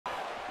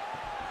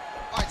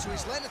so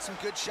he's landed some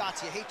good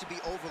shots. You hate to be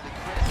overly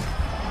critical.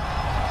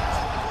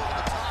 Over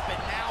the top,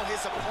 and now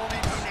his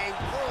opponent in a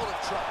world of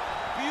trouble.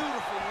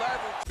 Beautiful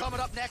leverage.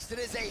 Coming up next, it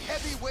is a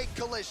heavyweight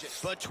collision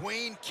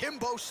between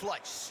Kimbo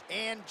Slice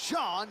and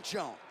Jon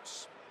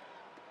Jones.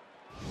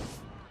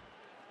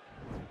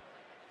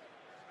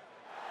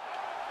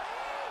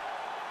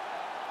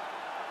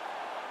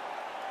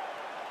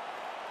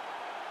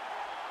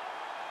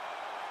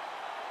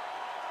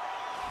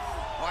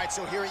 All right,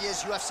 so here he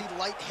is, UFC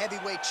light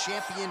heavyweight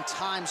champion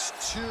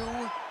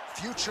 ×2,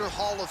 future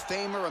Hall of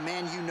Famer, a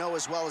man you know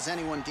as well as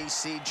anyone,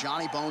 DC,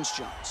 Johnny Bones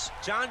Jones.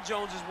 Jon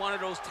Jones is one of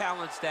those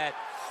talents that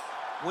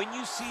when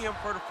you see him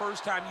for the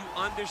first time,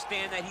 you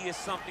understand that he is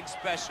something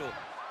special.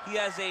 He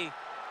has a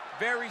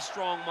very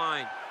strong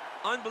mind,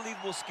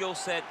 unbelievable skill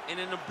set, and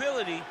an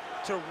ability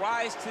to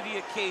rise to the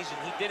occasion.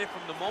 He did it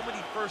from the moment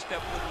he first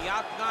stepped in the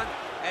octagon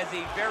as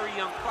a very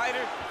young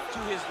fighter to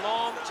his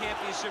long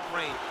championship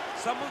reign.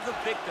 Some of the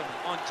victims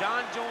on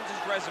Jon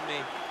Jones's resume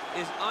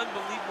is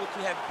unbelievable to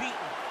have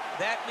beaten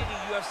that many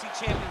UFC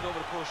champions over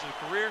the course of his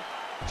career.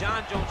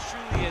 Jon Jones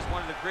truly is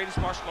one of the greatest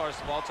martial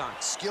artists of all time.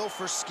 Skill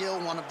for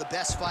skill, one of the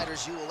best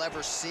fighters you will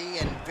ever see,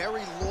 and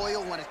very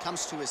loyal when it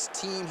comes to his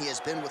team. He has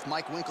been with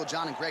Mike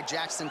Winkeljohn and Greg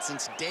Jackson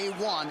since day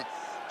one.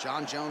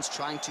 Jon Jones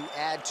trying to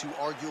add to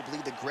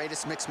arguably the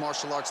greatest mixed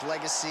martial arts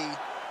legacy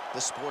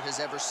the sport has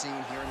ever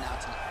seen here and now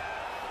tonight.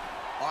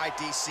 All right,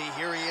 DC,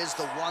 here he is,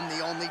 the one, the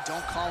only.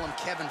 Don't call him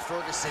Kevin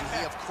Ferguson.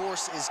 He, of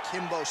course, is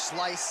Kimbo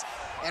Slice.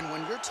 And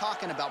when you're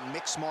talking about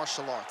mixed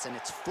martial arts and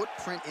its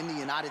footprint in the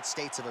United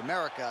States of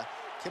America,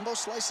 Kimbo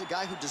Slice is a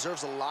guy who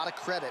deserves a lot of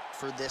credit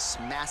for this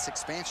mass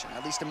expansion,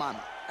 at least in my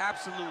mind.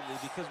 Absolutely,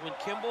 because when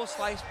Kimbo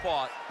Slice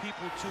fought,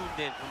 people tuned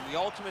in. From The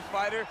Ultimate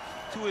Fighter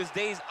to his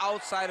days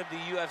outside of the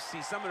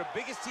UFC, some of the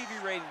biggest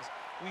TV ratings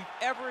we've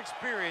ever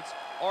experienced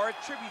are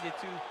attributed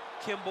to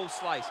Kimbo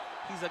Slice.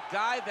 He's a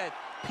guy that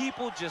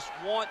people just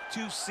want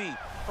to see.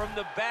 From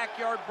the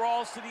backyard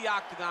brawls to the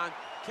octagon,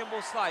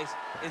 Kimbo Slice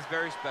is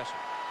very special.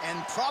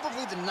 And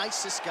probably the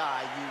nicest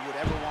guy you would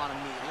ever want to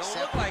meet,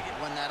 except like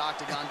when that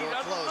octagon door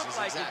closes. He doesn't look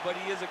like it, but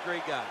he is a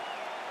great guy.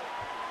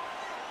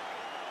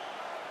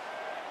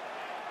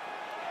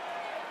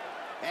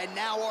 And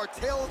now our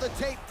tale of the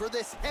tape for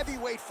this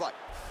heavyweight fight.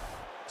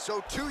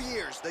 So 2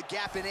 years, the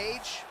gap in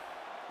age,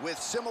 with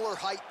similar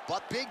height,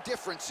 but big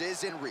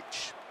differences in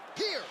reach.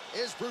 Here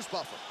is Bruce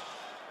Buffer.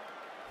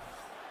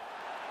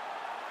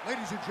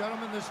 Ladies and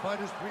gentlemen, this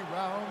fight is 3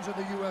 rounds in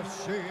the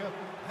UFC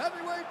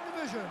heavyweight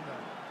division.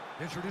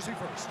 Introducing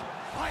first,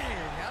 fighting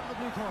out of the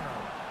blue corner.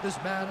 This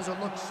man is a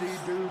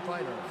look-see-do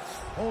fighter,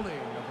 holding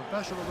a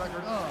professional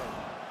record of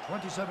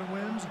 27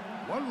 wins,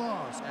 1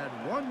 loss,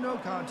 and 1 no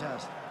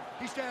contest.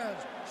 He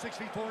stands 6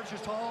 feet 4 inches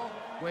tall,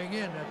 weighing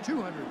in at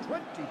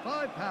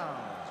 225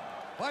 pounds.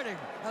 Fighting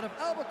out of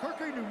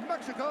Albuquerque, New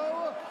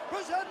Mexico,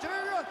 presenting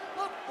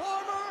the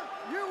former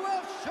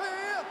UFC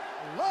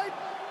light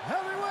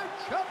heavyweight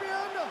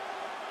champion,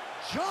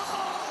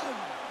 Jon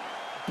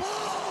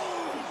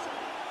Bones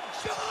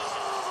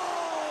Jones!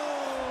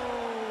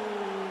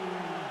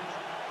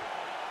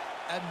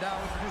 And now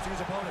introducing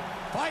his opponent,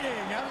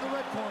 fighting out of the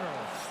red corner.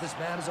 This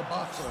man is a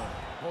boxer,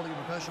 holding a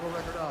professional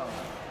record of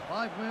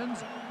 5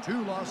 wins,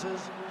 2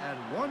 losses, and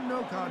 1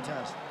 no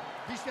contest.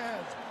 He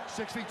stands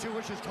 6 feet 2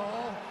 inches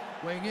tall,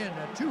 weighing in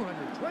at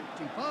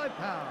 225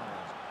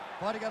 pounds.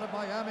 Fighting out of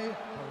Miami,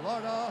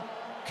 Florida,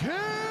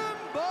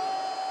 Kimbo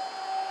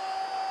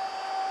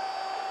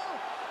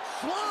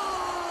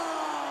Slice!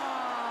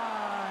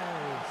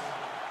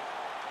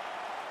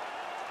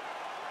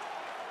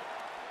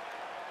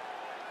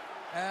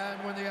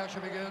 And when the action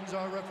begins,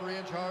 our referee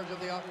in charge of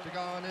the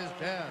octagon is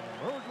Dan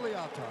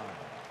Miragliotta.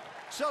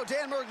 So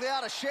Dan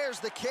Miragliotta shares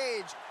the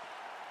cage.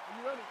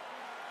 Are you ready?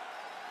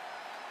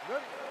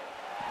 Ready?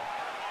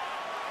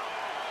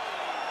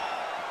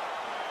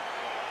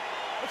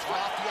 Let's go.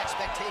 Off the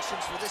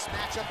expectations for this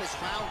matchup as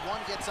round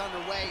 1 gets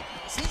underway.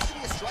 Seems to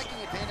be a striking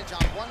advantage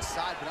on one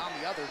side, but on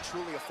the other,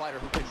 truly a fighter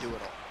who can do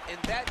it all. And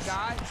that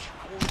guy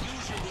will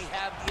usually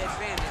have the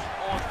advantage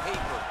on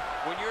paper.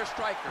 When you're a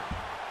striker,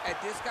 at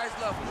this guy's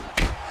level,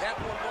 that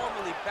will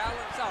normally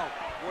balance out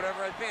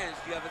whatever advantage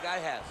the other guy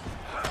has.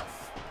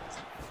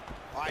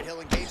 All right,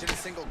 he'll engage in a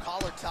single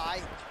collar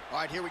tie. All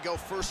right, here we go.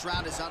 First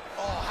round is on.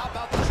 Oh, how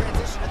about the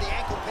transition to the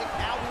ankle pick?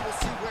 Now we will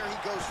see where he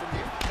goes from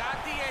here.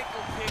 Got the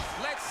ankle pick.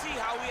 Let's see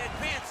how he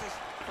advances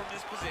from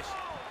this position.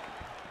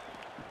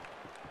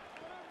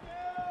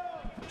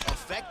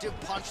 Effective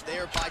punch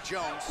there by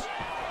Jones.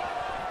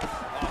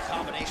 Oh,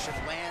 combination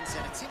lands,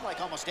 and it seemed like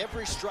almost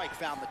every strike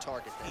found the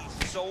target there.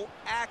 He's so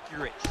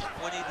accurate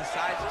when he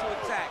decides to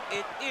attack.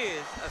 It is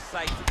a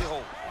sight to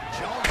behold.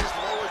 Jones's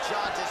lower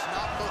jaw does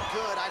not look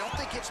good. I don't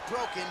think it's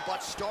broken,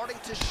 but starting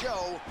to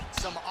show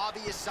some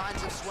obvious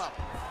signs of swelling.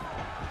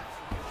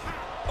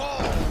 Oh,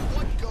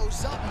 what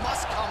goes up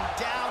must come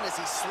down as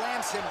he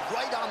slams him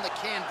right on the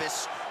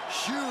canvas.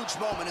 Huge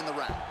moment in the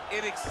round.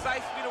 It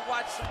excites me to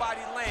watch somebody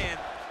land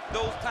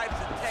those types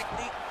of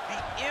technique.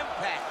 The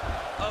impact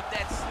of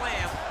that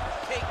slam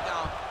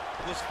takedown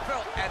was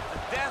felt at the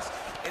desk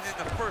and in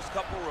the first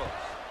couple rows.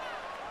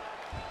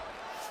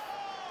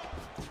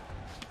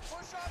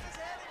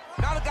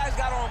 Now the guy's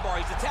got armbar.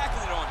 He's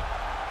attacking it on him.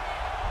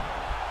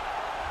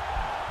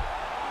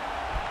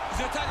 He's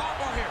gonna attack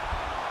armbar here.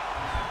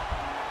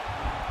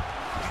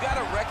 You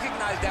gotta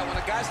recognize that when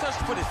a guy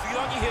starts to put his feet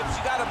on your hips,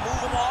 you gotta move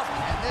him off.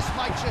 And this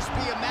might just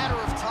be a matter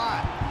of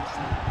time.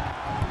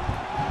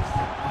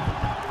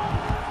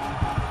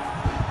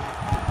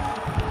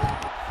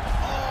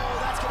 Oh,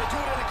 that's gonna do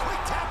it in a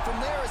quick tap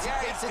from there as he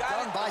gets it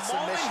done by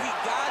submission. He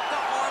got the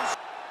arms.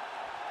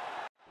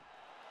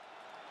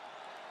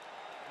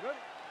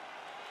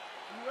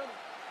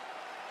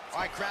 All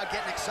right, crowd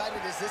getting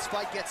excited as this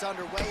fight gets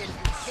underway, and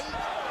you hate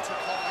to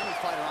call any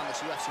fighter on this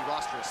UFC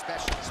roster a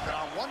specialist, but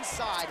on one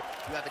side,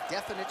 you have a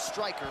definite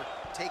striker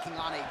taking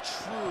on a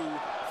true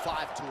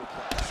 5-tool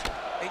player.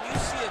 And you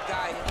see a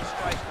guy in the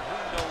striker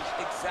who knows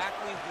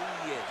exactly who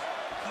he is.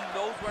 He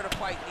knows where the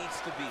fight needs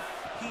to be.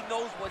 He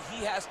knows what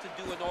he has to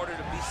do in order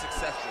to be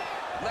successful.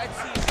 Let's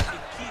see if he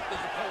can keep his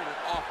opponent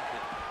off of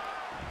him.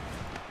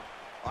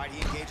 All right,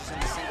 he engages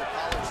in the single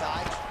collar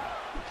tie.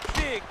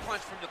 Big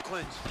punch from the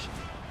clinch.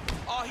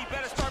 Oh, he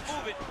better start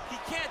moving. He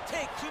can't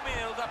take too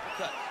many of those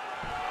uppercuts.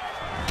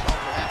 Well,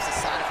 perhaps a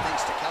sign of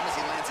things to come as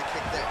he lands a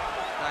kick there.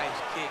 Nice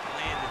kick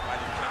landed by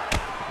the jump.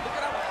 Look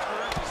at how he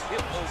turns his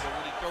hip over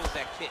when he throws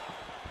that kick.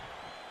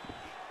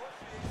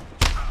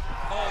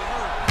 Oh, he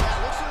hurt. Yeah,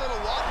 looks a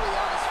little wobbly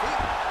on his feet.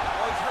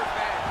 Oh, he's hurt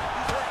bad.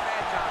 He's hurt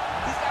bad, John.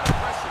 He's got to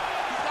press him.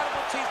 He's got to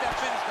go chase that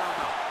finish down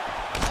now.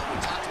 Well, we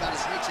talked about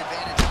his reach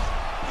advantage.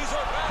 He's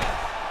hurt bad.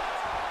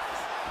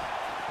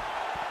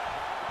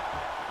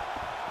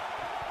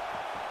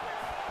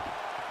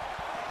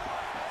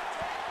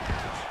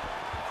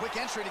 Quick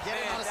entry to get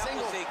him on a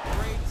single. That was a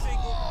great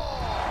single.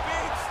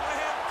 Big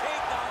slam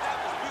takedown. That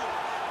was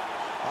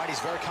beautiful. All right,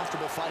 he's very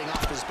comfortable fighting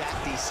off his back,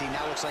 DC.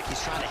 Now looks like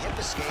he's trying to hip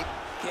escape.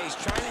 Yeah, he's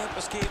trying to hip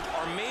escape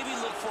or maybe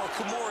look for a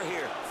Kimura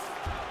here.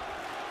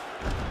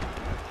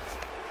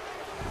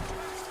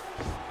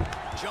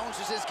 Jones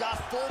has got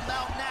full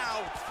mount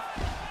now.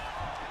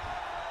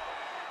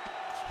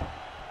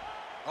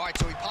 All right,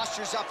 so he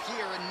postures up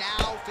here and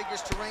now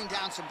figures to rain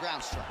down some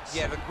ground strikes.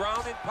 Yeah, the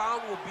ground and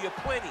pound will be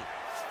aplenty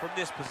from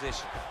this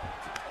position.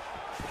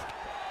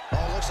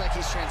 Oh, looks like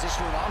he's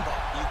transitioning an armbar.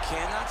 You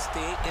cannot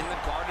stay in the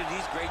guard of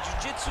these great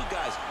jiu-jitsu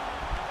guys.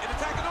 And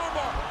attacking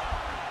armbar.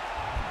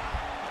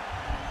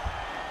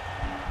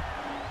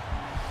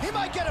 He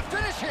might get a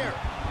finish here.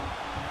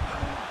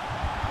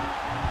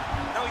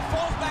 Now he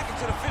falls back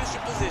into the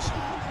finishing position.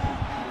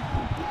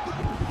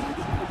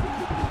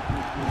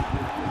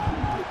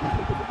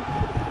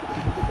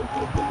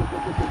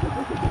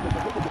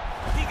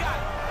 He got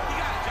it,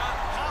 John.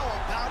 How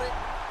about it?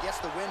 Gets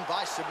the win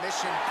by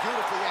submission.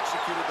 Beautifully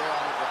executed there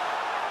on the ground.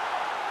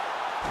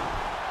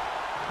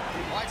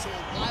 All right, so a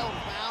wild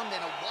round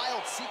and a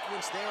wild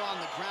sequence there on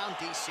the ground.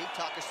 DC,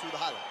 talk us through the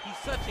highlight. He's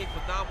such a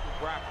phenomenal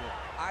grappler.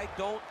 I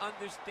don't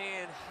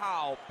understand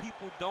how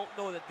people don't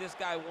know that this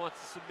guy wants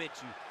to submit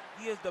you.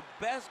 He is the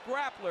best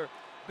grappler,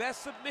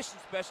 best submission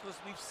specialist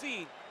we've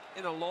seen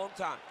in a long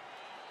time.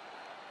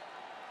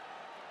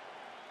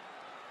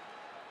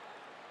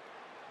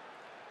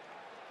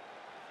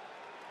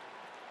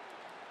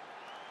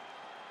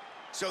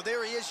 So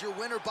there he is, your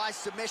winner by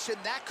submission.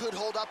 That could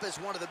hold up as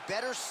one of the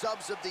better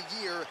subs of the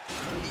year.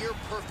 Near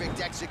perfect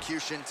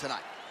execution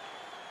tonight.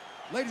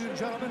 Ladies and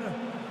gentlemen,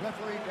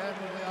 referee Dan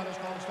Leonis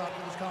called a stop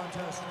to this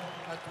contest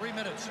at 3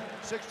 minutes,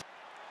 6.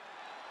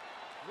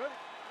 Ready? Are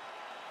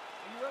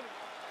you ready?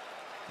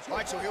 All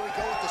right, so here we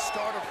go with the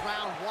start of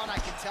round one. I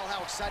can tell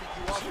how excited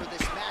you are for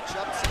this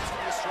matchup. Seems to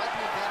be a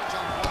striking advantage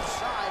on one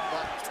side,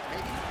 but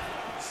maybe.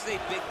 This is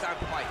a big-time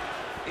fight.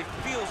 It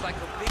feels like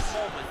a big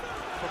moment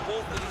for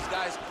both of these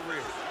guys'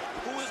 careers.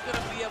 Who is going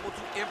to be able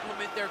to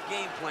implement their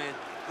game plan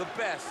the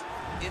best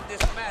in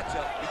this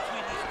matchup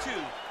between these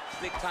two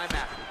big-time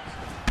athletes?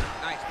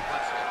 Nice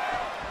punch there.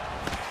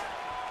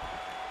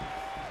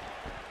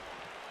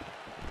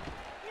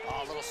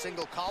 Oh, a little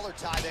single collar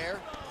tie there.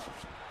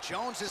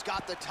 Jones has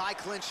got the tie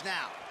clinch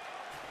now.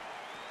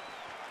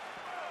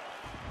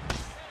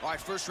 All right,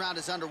 first round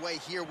is underway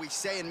here. We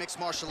say in mixed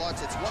martial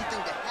arts, it's one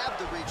thing to have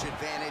the reach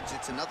advantage.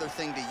 It's another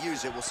thing to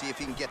use it. We'll see if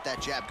he can get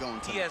that jab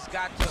going tonight. He has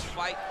got to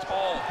fight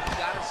tall. He's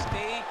got to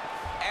stay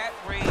at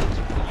range,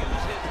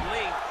 use his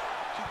length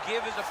to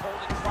give his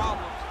opponent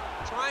problems,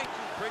 trying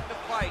to bring the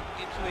fight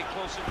into a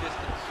closer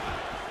distance.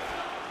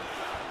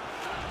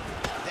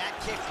 That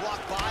kick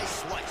blocked by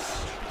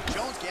Slice.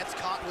 Jones gets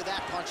caught with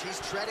that punch. He's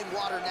treading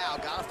water now.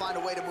 Got to find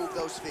a way to move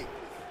those feet.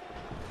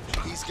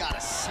 He's got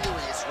a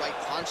serious right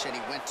punch, and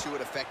he went to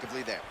it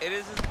effectively there. It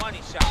is his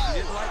money shot. He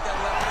didn't like that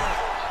left hand.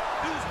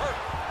 Dude's hurt.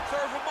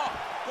 Serve him up.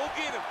 Go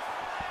get him.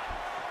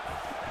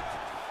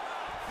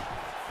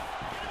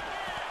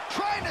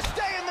 Trying to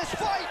stay in this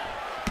fight.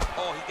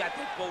 Oh, he got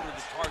that bow to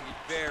the target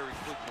very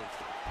quickly.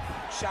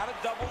 Shot a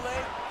double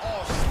leg.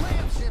 Oh,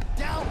 slams him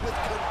down with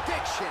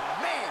conviction,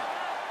 man.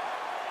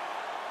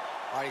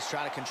 All right, he's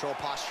trying to control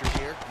posture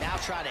here. Now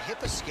trying to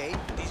hip escape.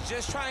 He's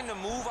just trying to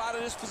move out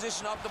of this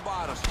position up the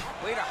bottom.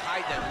 Way to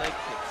hide that leg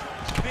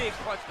kick. Big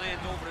punch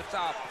lands over the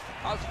top.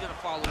 How's he gonna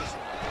follow this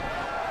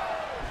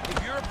one?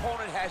 If your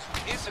opponent has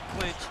you in the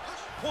clinch,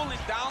 pulling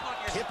down on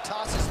your... Hip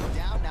tosses him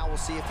down. Now we'll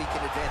see if he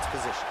can advance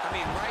position. I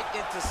mean, right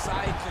into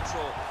side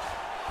control.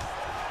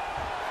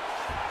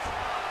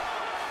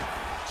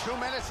 2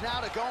 minutes now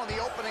to go in the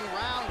opening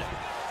round.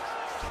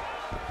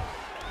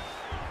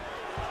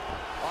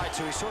 All right,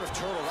 so he's sort of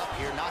turtled up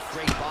here. Not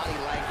great body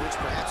language.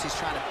 Perhaps he's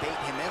trying to bait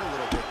him in a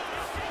little bit.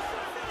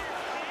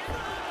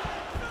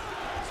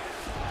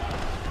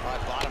 All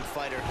right, bottom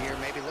fighter here,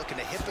 maybe looking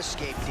to hip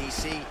escape,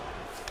 DC.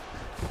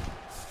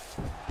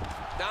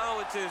 Now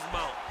into his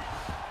mount.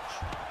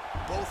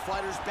 Both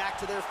fighters back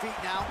to their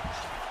feet now.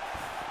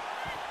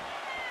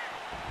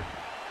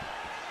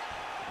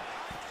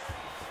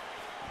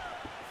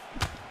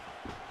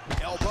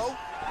 Elbow.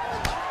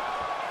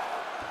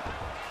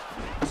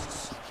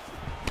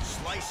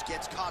 Slice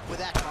gets caught with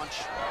that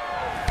punch.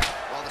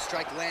 Well, the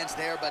strike lands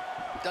there, but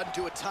doesn't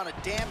do a ton of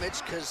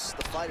damage because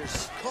the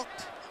fighter's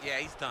cooked. Yeah,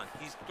 he's done.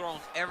 He's thrown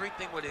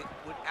everything with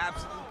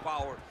absolute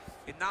power.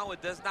 And now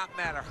it does not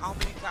matter how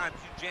many times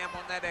you jam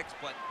on that X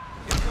button.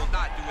 It will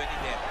not do any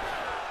damage.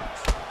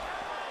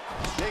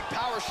 Big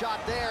power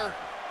shot there.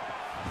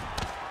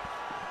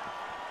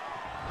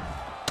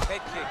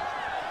 Head kick.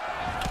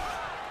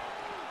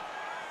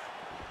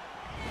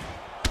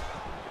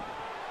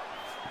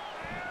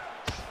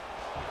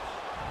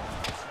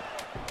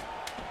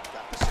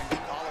 Got the single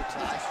collar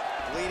tie.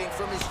 Bleeding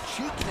from his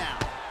cheek now.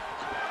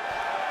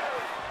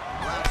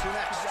 Round 2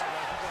 next.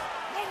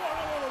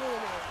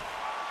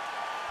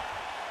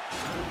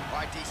 All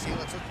right, DC,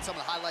 let's look at some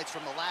of the highlights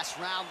from the last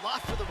round.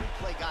 Lot for the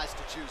replay guys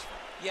to choose from.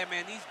 Yeah,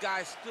 man, these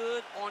guys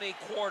stood on a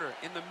quarter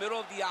in the middle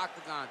of the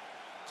octagon.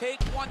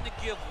 Take one to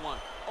give one.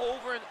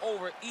 Over and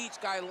over, each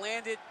guy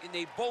landed, and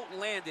they both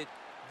landed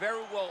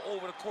very well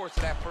over the course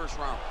of that first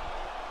round.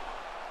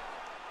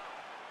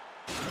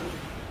 That's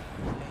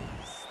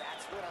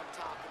what I'm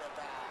talking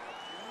about.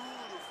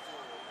 Beautiful.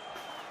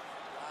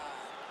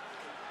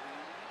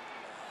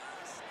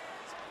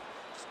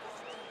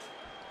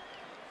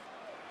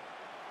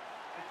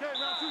 Okay,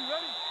 round 2, you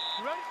ready?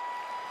 You ready?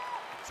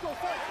 Let's go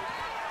fight.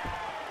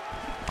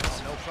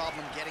 No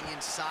problem getting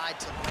inside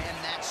to land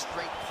that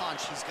straight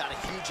punch. He's got a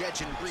huge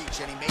edge and reach,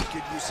 and he made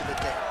good use of it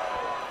there.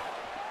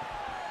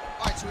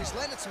 All right, so he's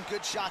landed some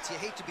good shots. You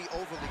hate to be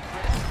overly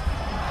critical.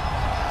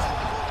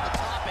 Over the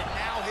top, and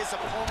now his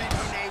opponent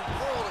in a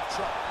world of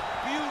trouble.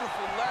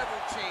 Beautiful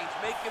level change.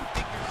 Make him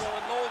think you're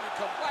going low and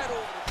come right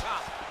over the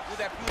top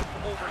with that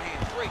beautiful overhand.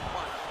 Great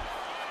punch.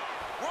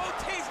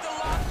 Rotates the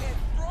lock and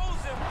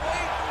throws him way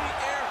through the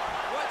air.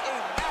 What a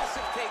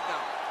massive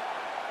takedown.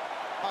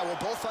 All right,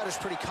 well, both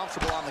fighters pretty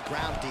comfortable on the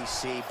ground,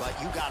 DC, but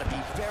you got to be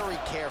very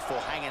careful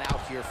hanging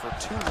out here for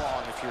too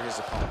long if you're his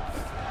opponent.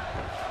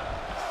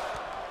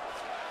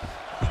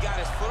 He got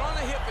his foot on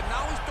the hip, and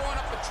now he's throwing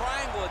up a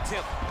triangle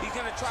attempt. He's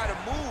going to try to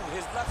move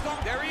his left arm.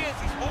 There he is.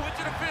 He's moving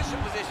to the finishing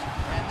position.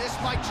 And this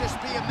might just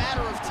be a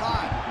matter of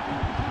time.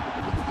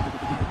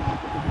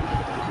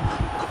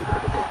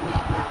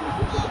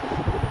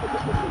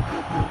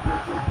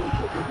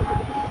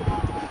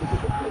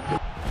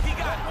 He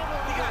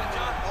got it,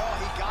 Jon. Oh,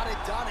 he got it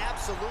done,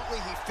 absolutely.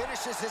 He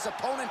finishes his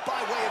opponent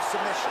by way of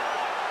submission.